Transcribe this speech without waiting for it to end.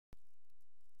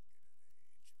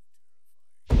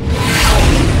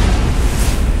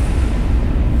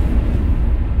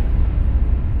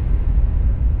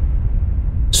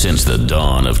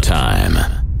of time,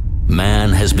 man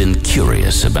has been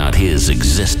curious about his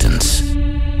existence.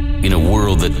 In a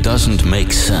world that doesn't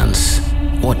make sense,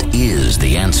 what is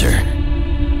the answer?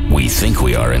 We think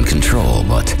we are in control,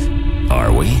 but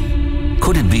are we?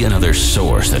 Could it be another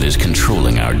source that is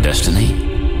controlling our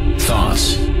destiny?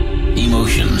 Thoughts,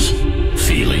 emotions,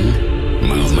 feeling,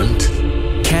 movement?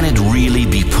 Can it really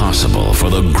be possible for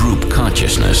the group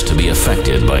consciousness to be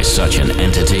affected by such an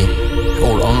entity?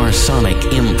 Or are sonic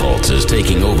impulses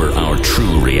taking over our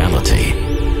true reality?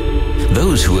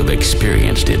 Those who have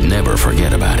experienced it never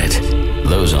forget about it.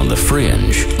 Those on the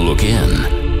fringe look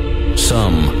in.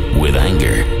 Some with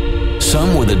anger.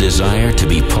 Some with a desire to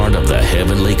be part of the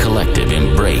heavenly collective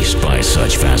embraced by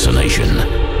such fascination.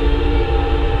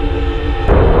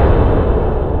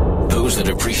 Those that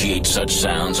appreciate such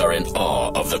sounds are in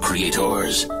awe of the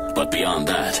creators, but beyond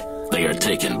that, they are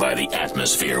taken by the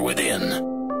atmosphere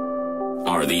within.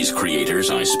 Are these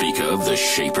creators I speak of the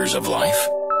shapers of life?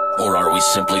 Or are we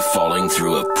simply falling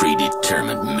through a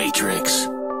predetermined matrix?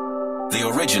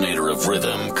 The originator of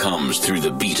rhythm comes through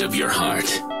the beat of your heart.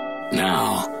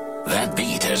 Now, that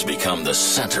beat has become the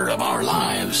center of our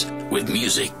lives, with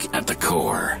music at the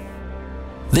core.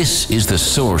 This is the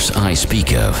source I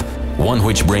speak of, one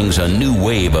which brings a new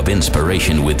wave of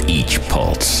inspiration with each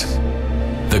pulse.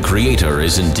 The creator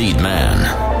is indeed man,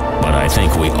 but I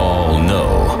think we all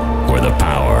know where the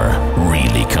power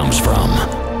really comes from.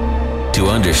 To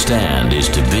understand is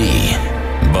to be,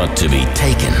 but to be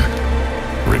taken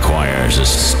requires a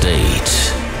state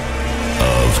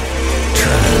of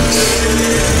trance.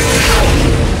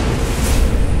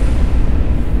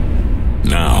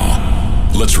 Now,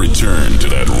 let's return to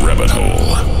that rabbit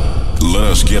hole. Let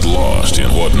us get lost in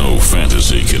what no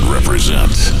fantasy can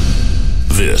represent.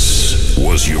 This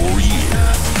was your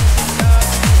year.